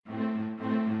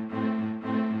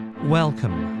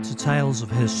Welcome to Tales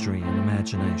of History and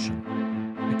Imagination.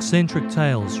 Eccentric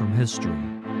Tales from History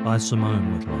by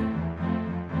Simone Whitlow.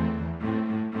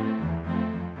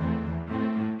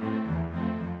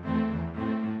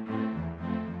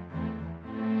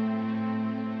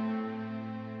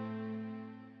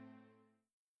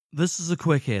 This is a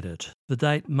quick edit, the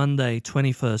date Monday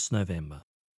 21st November.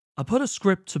 I put a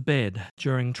script to bed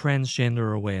during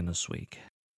Transgender Awareness Week.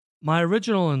 My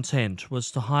original intent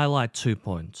was to highlight 2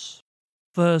 points.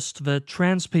 First, that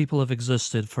trans people have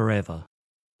existed forever,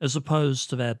 as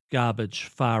opposed to that garbage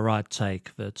far-right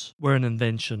take that we're an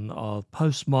invention of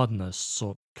postmodernists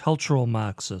or cultural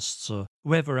Marxists or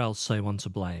whoever else they want to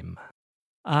blame.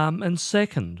 And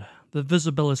second, that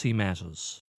visibility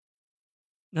matters.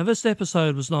 Now, this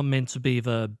episode was not meant to be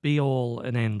the be-all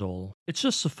and end-all. It's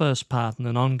just the first part in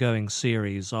an ongoing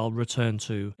series I'll return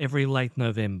to every late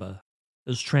November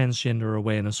as Transgender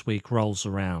Awareness Week rolls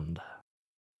around.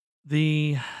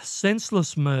 The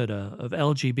senseless murder of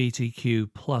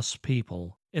LGBTQ plus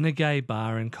people in a gay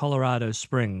bar in Colorado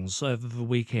Springs over the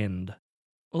weekend,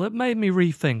 well, it made me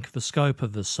rethink the scope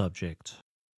of this subject.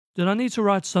 Did I need to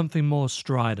write something more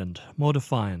strident, more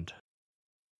defiant?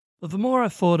 But the more I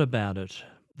thought about it,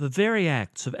 the very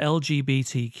act of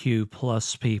LGBTQ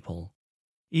plus people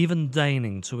even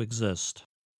deigning to exist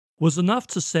was enough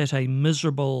to set a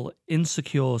miserable,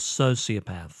 insecure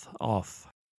sociopath off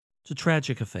to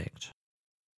tragic effect.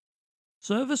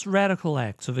 So if this radical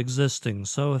act of existing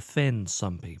so offends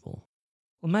some people,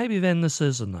 well, maybe then this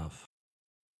is enough.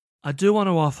 I do want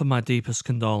to offer my deepest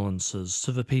condolences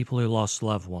to the people who lost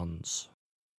loved ones,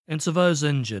 and to those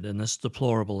injured in this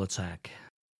deplorable attack.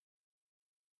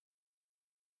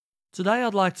 Today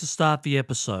I'd like to start the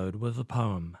episode with a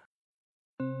poem.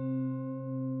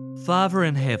 Father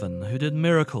in heaven, who did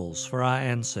miracles for our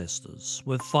ancestors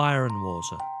with fire and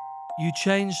water, you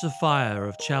changed the fire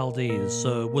of Chaldees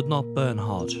so it would not burn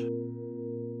hot.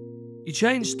 You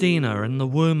changed Dinah in the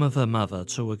womb of her mother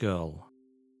to a girl.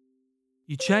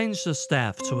 You changed the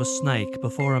staff to a snake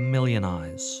before 1,000,000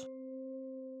 eyes.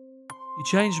 You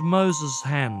changed Moses'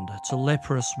 hand to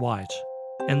leprous white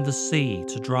and the sea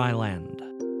to dry land.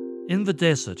 In the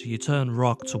desert you turned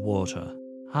rock to water,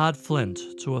 hard flint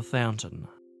to a fountain.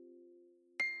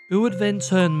 Who would then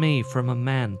turn me from a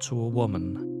man to a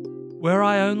woman? Were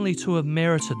I only to have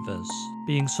merited this,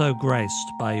 being so graced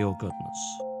by your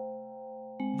goodness?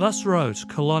 Thus wrote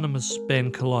Kalonymus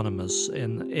ben Kalonymus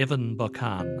in Evan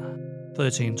Bocan,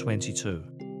 1322.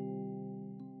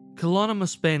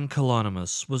 Kalonymus ben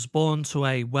Kalonymus was born to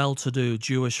a well-to-do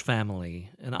Jewish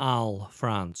family in Arles,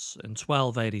 France, in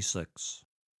 1286.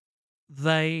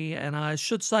 They, and I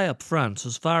should say up front,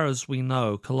 as far as we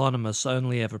know, Kalonymus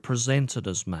only ever presented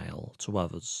as male to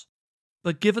others.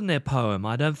 But given their poem,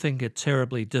 I don't think it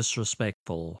terribly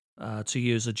disrespectful to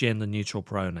use a gender-neutral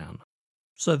pronoun.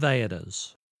 So they it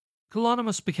is.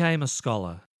 Kalonymus became a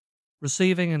scholar,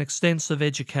 receiving an extensive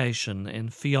education in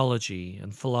theology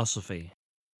and philosophy.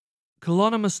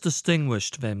 Kalonymus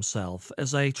distinguished himself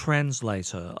as a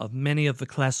translator of many of the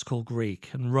classical Greek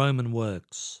and Roman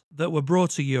works that were brought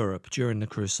to Europe during the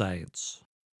Crusades.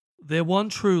 Their one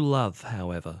true love,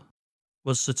 however,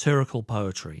 was satirical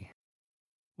poetry.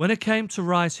 When it came to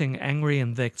writing angry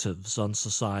invectives on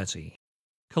society,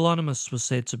 Kalonymus was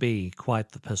said to be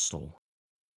quite the pistol.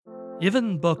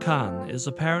 Ibn Bocan is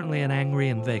apparently an angry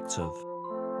invective,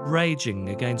 raging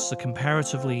against the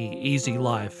comparatively easy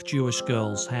life Jewish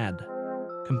girls had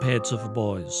compared to the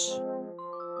boys.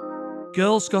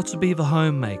 Girls got to be the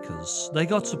homemakers, they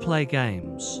got to play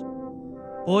games.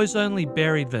 Boys only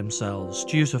buried themselves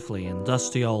dutifully in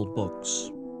dusty old books,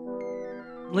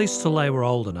 at least till they were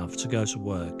old enough to go to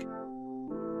work.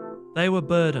 They were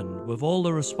burdened with all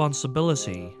the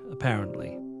responsibility,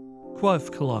 apparently,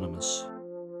 quoth Kalonymus.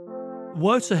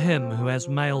 Woe to him who has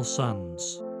male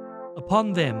sons.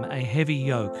 Upon them a heavy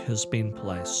yoke has been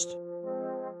placed.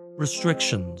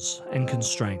 Restrictions and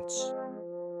constraints.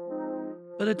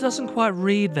 But it doesn't quite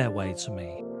read that way to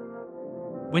me.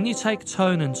 When you take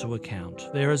tone into account,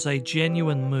 there is a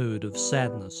genuine mood of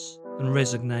sadness and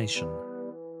resignation.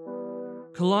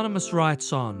 Kalonymus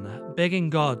writes on, begging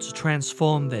God to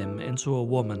transform them into a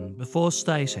woman before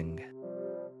stating,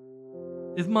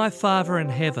 if my Father in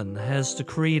heaven has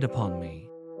decreed upon me,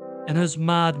 and has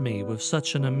marred me with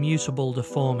such an immutable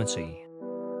deformity,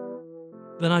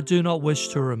 then I do not wish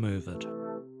to remove it.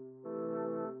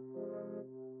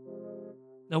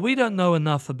 Now, we don't know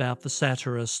enough about the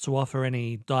satirists to offer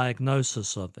any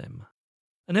diagnosis of them,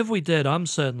 and if we did, I'm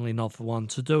certainly not the one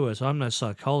to do it, I'm no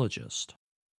psychologist.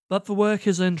 But the work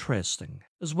is interesting,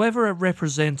 as whether it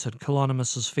represented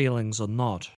Kalonymus's feelings or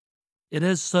not, It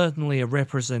is certainly a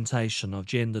representation of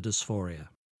gender dysphoria.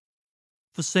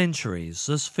 For centuries,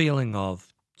 this feeling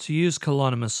of, to use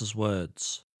Kalonymus's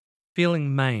words,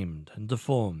 feeling maimed and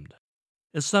deformed,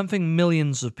 is something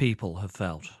millions of people have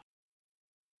felt.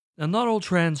 Now, not all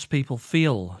trans people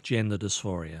feel gender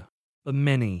dysphoria, but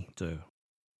many do.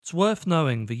 It's worth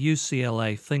knowing the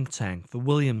UCLA think tank, the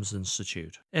Williams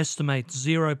Institute, estimates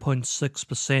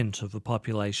 0.6% of the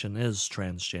population is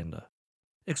transgender.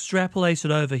 Extrapolated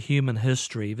over human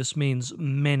history, this means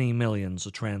many millions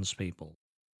of trans people.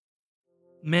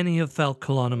 Many have felt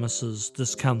Kalonymus's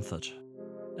discomfort,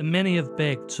 and many have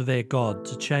begged to their God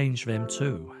to change them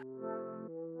too.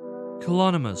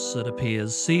 Kalonymus, it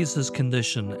appears, sees his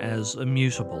condition as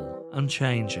immutable,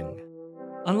 unchanging,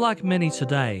 unlike many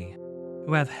today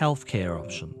who have healthcare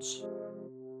options.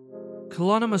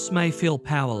 Kalonymus may feel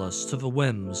powerless to the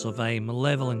whims of a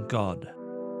malevolent God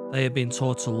they have been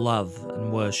taught to love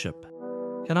and worship.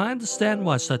 Can I understand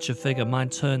why such a figure might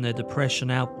turn their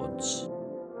depression outwards?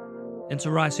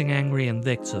 Into writing angry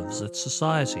invectives at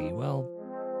society? Well,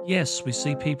 yes, we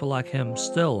see people like him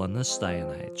still in this day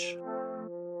and age.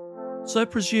 So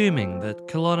presuming that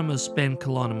Kalonymus Ben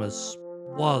Kalonymus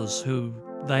was who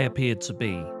they appeared to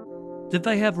be, did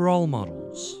they have role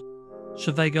models?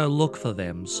 Should they go look for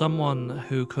them, someone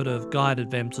who could have guided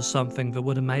them to something that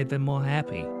would have made them more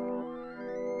happy?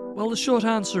 Well, the short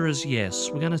answer is yes.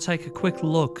 We're going to take a quick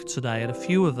look today at a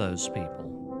few of those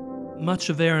people. Much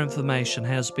of their information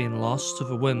has been lost to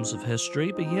the whims of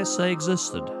history, but yes, they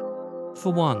existed.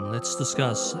 For one, let's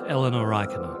discuss Eleanor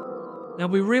Rykenner. Now,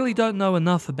 we really don't know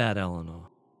enough about Eleanor,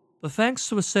 but thanks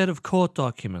to a set of court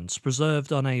documents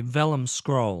preserved on a vellum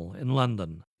scroll in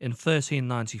London in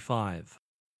 1395,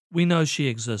 we know she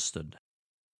existed,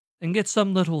 and get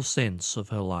some little sense of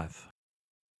her life.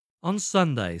 On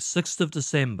Sunday, 6th of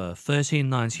December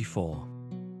 1394,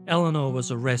 Eleanor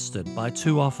was arrested by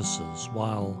two officers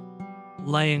while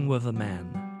laying with a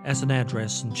man at an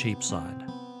address in Cheapside.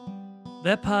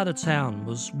 That part of town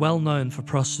was well known for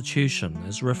prostitution,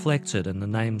 as reflected in the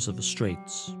names of the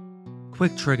streets.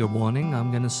 Quick trigger warning, I'm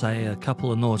going to say a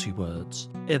couple of naughty words.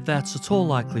 If that's at all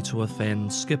likely to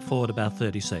offend, skip forward about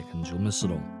 30 seconds, you'll miss it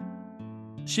all.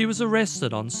 She was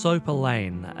arrested on Soper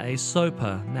Lane, a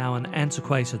soper now an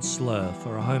antiquated slur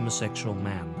for a homosexual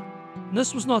man. And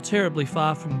this was not terribly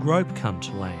far from Grope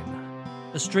Cunt Lane,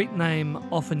 a street name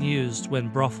often used when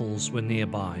brothels were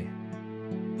nearby.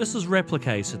 This is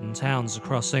replicated in towns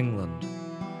across England,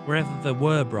 wherever there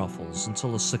were brothels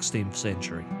until the 16th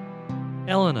century.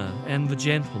 Eleanor and the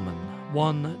gentleman,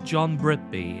 one John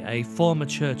Britby, a former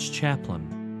church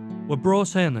chaplain, were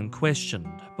brought in and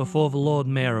questioned before the Lord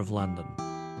Mayor of London.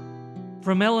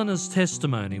 From Eleanor's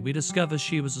testimony, we discover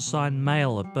she was assigned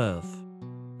male at birth,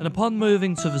 and upon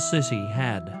moving to the city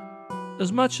had,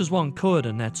 as much as one could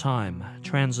in that time,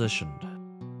 transitioned.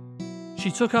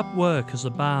 She took up work as a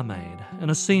barmaid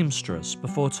and a seamstress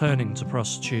before turning to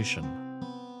prostitution.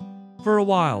 For a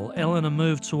while, Eleanor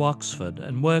moved to Oxford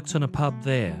and worked in a pub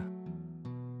there.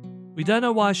 We don't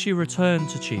know why she returned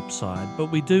to Cheapside,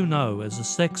 but we do know as a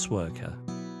sex worker,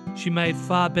 she made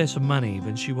far better money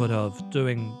than she would have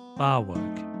doing bar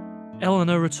work.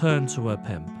 Eleanor returned to her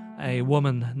pimp, a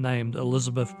woman named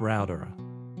Elizabeth Browderer.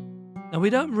 Now, we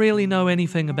don't really know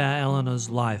anything about Eleanor's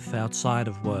life outside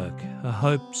of work, her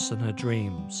hopes and her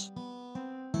dreams.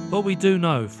 But we do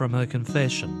know from her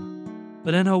confession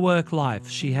that in her work life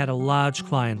she had a large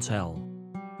clientele,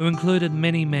 who included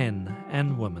many men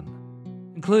and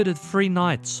women, included 3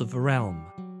 knights of the realm,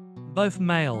 both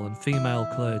male and female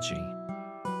clergy.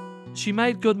 She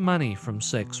made good money from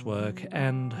sex work,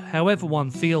 and however one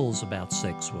feels about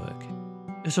sex work,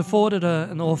 it afforded her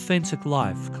an authentic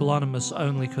life Kalonymus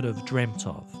only could have dreamt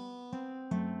of.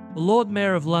 The Lord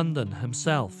Mayor of London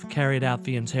himself carried out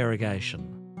the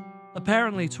interrogation,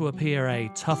 apparently to appear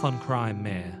a tough-on-crime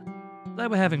mayor. They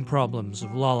were having problems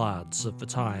with lollards at the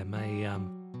time, a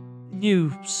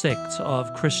new sect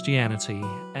of Christianity,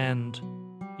 and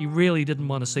he really didn't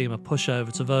want to seem a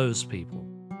pushover to those people.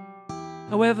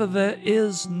 However, there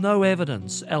is no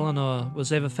evidence Eleanor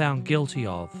was ever found guilty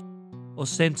of or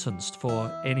sentenced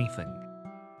for anything.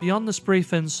 Beyond this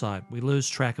brief insight, we lose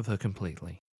track of her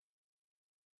completely.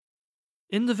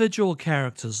 Individual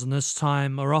characters in this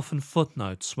time are often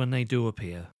footnotes when they do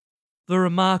appear. The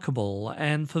remarkable,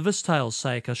 and for this tale's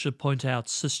sake I should point out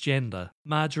cisgender,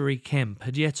 Margery Kempe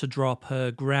had yet to drop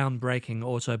her groundbreaking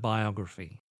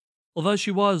autobiography, although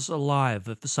she was alive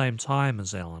at the same time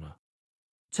as Eleanor.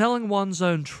 Telling one's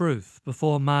own truth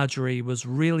before Margery was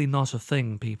really not a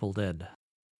thing people did.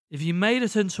 If you made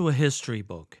it into a history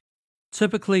book,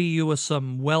 typically you were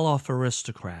some well-off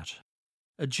aristocrat,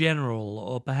 a general,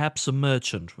 or perhaps a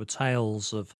merchant with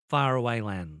tales of faraway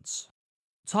lands.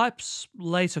 Types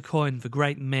later coined the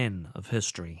great men of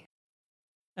history.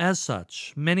 As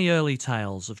such, many early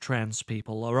tales of trans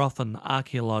people are often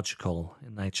archaeological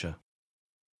in nature.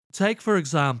 Take, for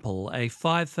example, a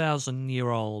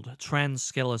 5,000-year-old trans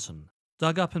skeleton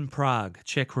dug up in Prague,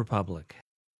 Czech Republic.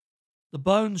 The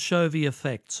bones show the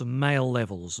effects of male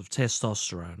levels of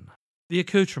testosterone. The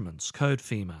accoutrements code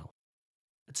female.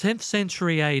 A 10th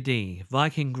century AD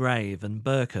Viking grave in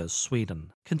Birka,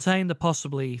 Sweden, contained a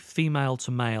possibly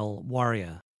female-to-male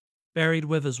warrior, buried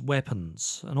with his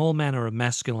weapons and all manner of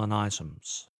masculine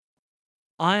items.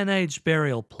 Iron Age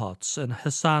burial plots in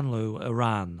Hassanlu,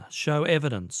 Iran, show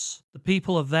evidence the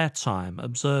people of that time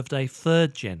observed a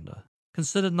third gender,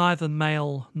 considered neither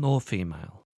male nor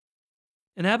female.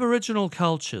 In Aboriginal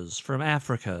cultures from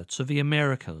Africa to the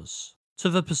Americas, to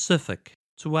the Pacific,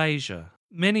 to Asia,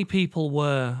 many people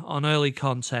were on early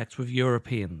contact with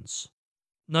Europeans,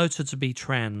 noted to be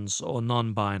trans or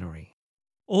non-binary.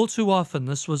 All too often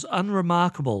this was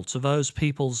unremarkable to those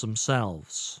peoples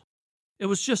themselves. It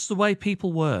was just the way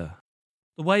people were,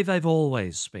 the way they've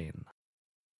always been.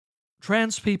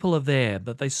 Trans people are there,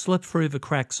 but they slip through the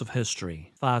cracks of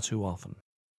history far too often.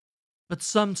 But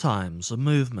sometimes a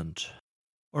movement,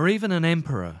 or even an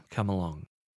emperor, come along,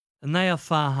 and they are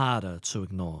far harder to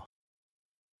ignore.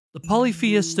 The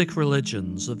polytheistic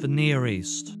religions of the Near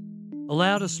East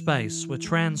allowed a space where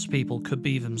trans people could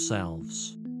be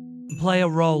themselves and play a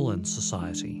role in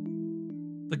society.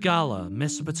 The Gala,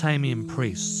 Mesopotamian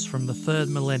priests from the 3rd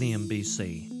millennium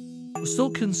BC, were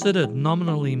still considered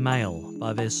nominally male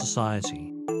by their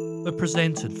society, but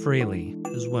presented freely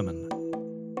as women.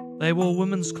 They wore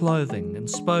women's clothing and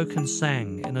spoke and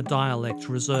sang in a dialect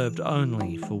reserved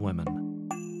only for women.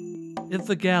 If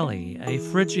the Galli, a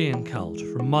Phrygian cult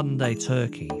from modern-day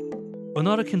Turkey, were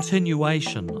not a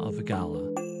continuation of the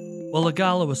Gala, well, the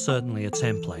Gala was certainly a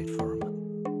template for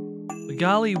them. The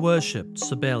Galli worshipped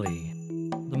Cybele,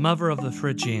 the mother of the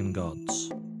Phrygian gods.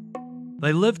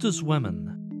 They lived as women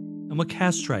and were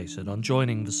castrated on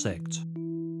joining the sect,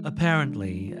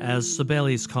 apparently as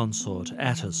Cybele's consort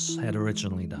Attis had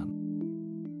originally done.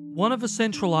 One of the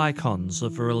central icons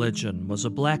of the religion was a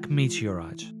black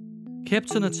meteorite,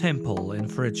 kept in a temple in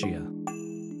Phrygia.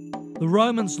 The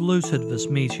Romans looted this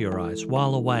meteorite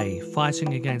while away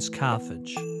fighting against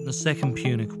Carthage in the Second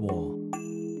Punic War.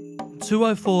 In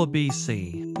 204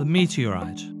 BC, the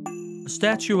meteorite, a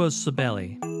statue of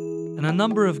Cybele, and a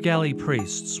number of Galli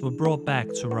priests were brought back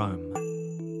to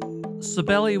Rome.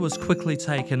 Cybele was quickly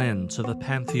taken into the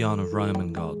pantheon of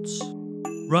Roman gods.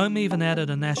 Rome even added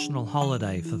a national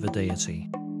holiday for the deity,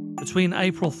 between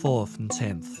April 4th and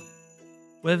 10th,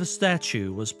 where the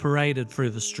statue was paraded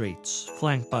through the streets,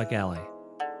 flanked by Galli.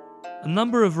 A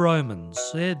number of Romans,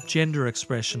 their gender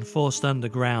expression forced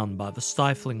underground by the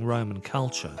stifling Roman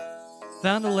culture,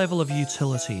 found a level of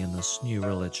utility in this new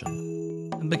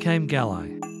religion, and became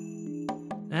Galli.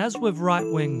 As with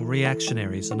right-wing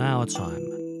reactionaries in our time,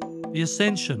 the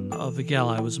ascension of the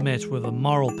Galli was met with a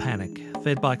moral panic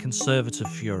fed by conservative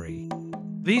fury.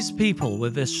 These people,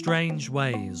 with their strange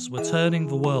ways, were turning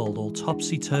the world all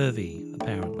topsy-turvy,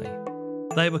 apparently.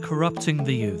 They were corrupting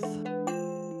the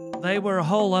youth. They were a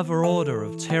whole other order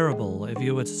of terrible if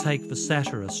you were to take the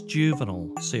satirist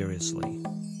Juvenal seriously.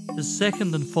 His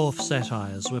 2nd and 4th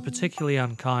satires were particularly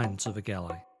unkind to the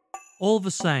Galli. All the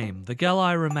same, the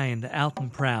Galli remained out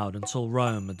and proud until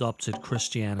Rome adopted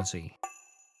Christianity.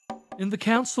 In the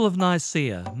Council of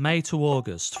Nicaea, May to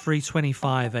August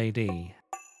 325 AD,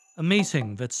 a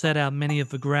meeting that set out many of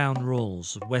the ground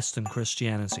rules of Western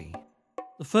Christianity,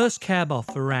 the first cab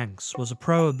off the ranks was a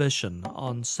prohibition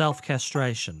on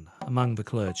self-castration among the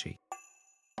clergy.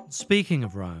 Speaking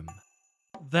of Rome,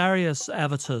 Varius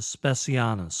Avitus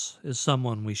Bassianus is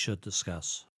someone we should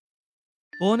discuss.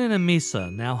 Born in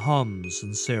Emesa, now Homs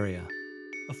in Syria,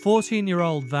 a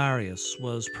 14-year-old Varius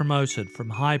was promoted from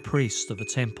high priest of a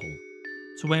temple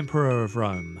to emperor of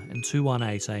Rome in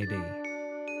 218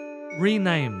 AD.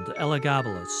 Renamed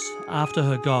Elagabalus after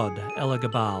her god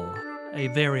Elagabal, a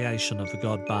variation of the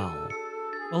god Baal,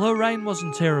 while her reign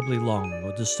wasn't terribly long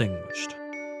or distinguished.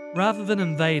 Rather than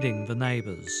invading the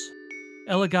neighbours,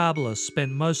 Elagabalus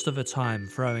spent most of her time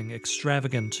throwing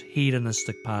extravagant,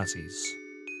 hedonistic parties.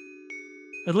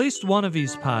 At least one of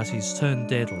these parties turned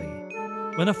deadly,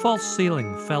 when a false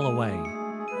ceiling fell away,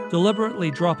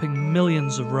 deliberately dropping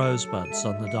millions of rosebuds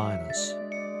on the diners.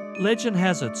 Legend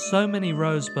has it so many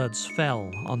rosebuds fell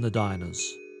on the diners,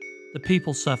 the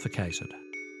people suffocated.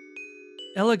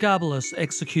 Elagabalus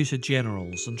executed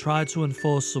generals and tried to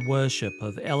enforce the worship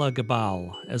of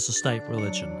Elagabal as a state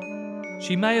religion.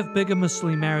 She may have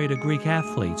bigamously married a Greek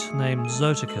athlete named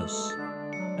Zoticus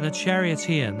and a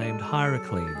charioteer named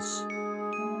Hierocles,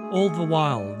 all the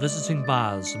while visiting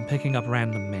bars and picking up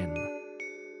random men.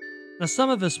 Now, some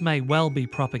of this may well be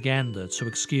propaganda to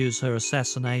excuse her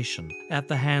assassination at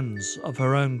the hands of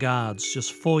her own guards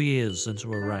just 4 years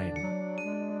into her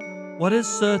reign. What is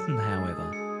certain,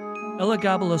 however,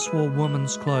 Elagabalus wore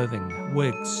women's clothing,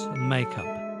 wigs, and makeup,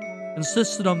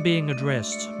 insisted on being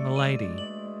addressed "milady,"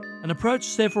 and approached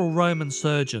several Roman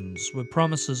surgeons with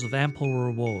promises of ample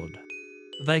reward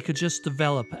if they could just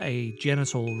develop a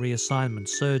genital reassignment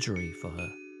surgery for her.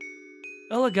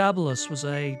 Elagabalus was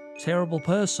a terrible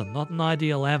person, not an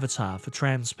ideal avatar for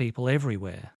trans people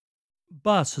everywhere.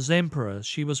 But as emperor,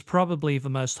 she was probably the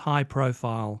most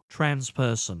high-profile trans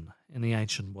person in the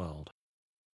ancient world.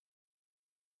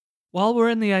 While we're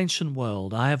in the ancient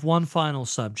world, I have one final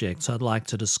subject I'd like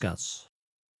to discuss.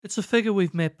 It's a figure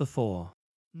we've met before,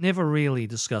 never really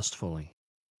discussed fully.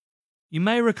 You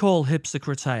may recall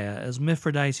Hypsicratea as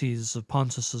Mithridates of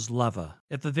Pontus's lover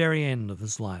at the very end of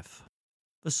his life.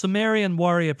 The Cimmerian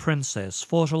warrior princess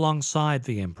fought alongside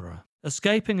the emperor,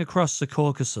 escaping across the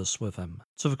Caucasus with him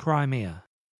to the Crimea.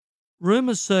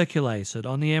 Rumours circulated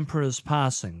on the emperor's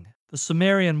passing. The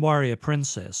Cimmerian warrior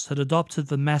princess had adopted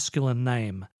the masculine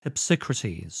name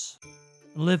Hypsicrates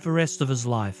and lived the rest of his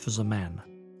life as a man.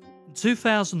 In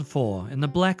 2004, in the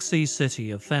Black Sea city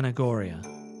of Phanagoria,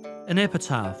 an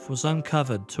epitaph was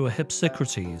uncovered to a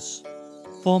Hypsicrates,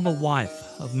 former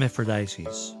wife of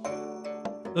Mithridates.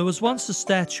 There was once a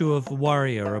statue of a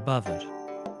warrior above it,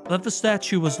 but the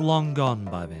statue was long gone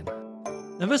by then.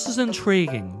 Now this is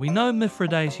intriguing. We know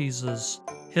Mithridates'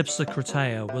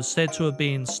 Hypsicratea was said to have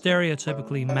been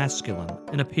stereotypically masculine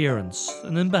in appearance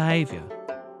and in behaviour.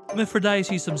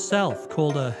 Mithridates himself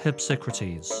called her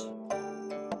Hypsicrates.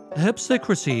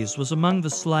 Hypsicrates was among the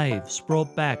slaves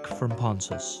brought back from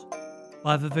Pontus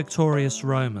by the victorious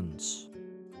Romans.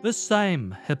 This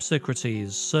same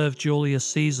Hypsicrates served Julius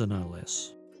Caesar no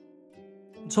less,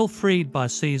 until freed by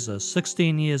Caesar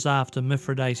 16 years after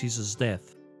Mithridates'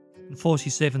 death in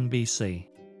 47 BC.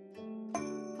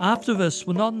 After this,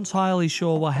 we're not entirely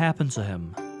sure what happened to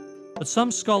him, but some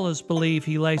scholars believe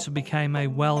he later became a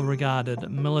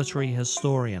well-regarded military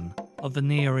historian of the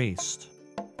Near East,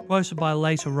 quoted by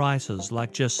later writers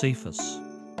like Josephus,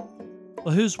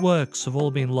 but whose works have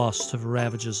all been lost to the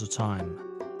ravages of time.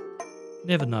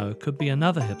 Never know, could be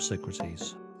another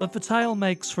Hypsicrates. But the tale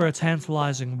makes for a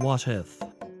tantalizing what-if.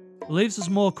 It leaves us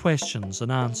more questions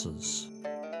than answers.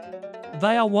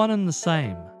 They are one and the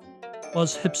same.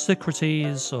 Was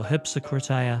Hypsicrates or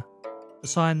Hypsicratea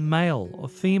assigned male or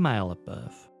female at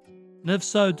birth? And if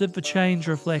so, did the change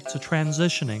reflect a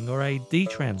transitioning or a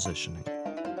detransitioning?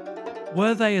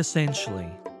 Were they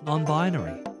essentially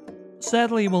non-binary?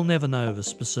 Sadly, we'll never know the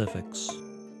specifics.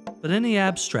 But in the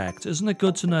abstract, isn't it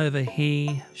good to know that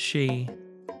he, she,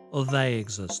 or they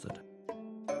existed?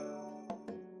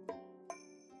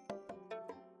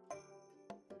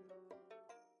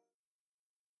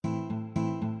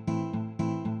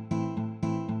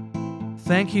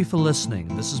 Thank you for listening.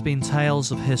 This has been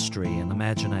Tales of History and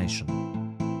Imagination.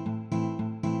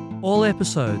 All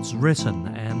episodes written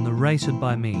and narrated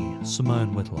by me,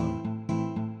 Simone Whitlow.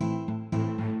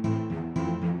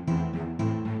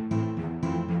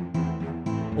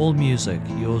 All music,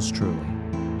 yours truly.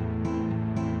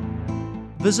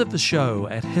 Visit the show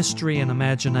at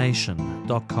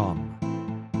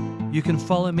historyandimagination.com. You can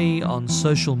follow me on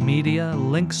social media,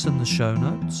 links in the show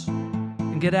notes,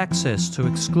 and get access to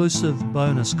exclusive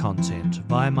bonus content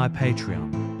via my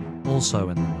Patreon, also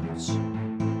in the notes.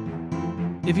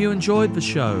 If you enjoyed the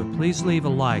show, please leave a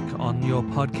like on your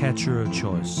podcatcher of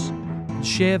choice and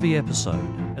share the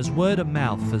episode, as word of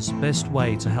mouth is the best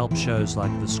way to help shows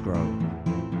like this grow.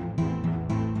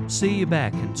 See you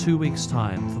back in 2 weeks'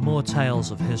 time for more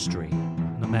tales of history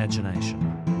and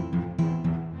imagination.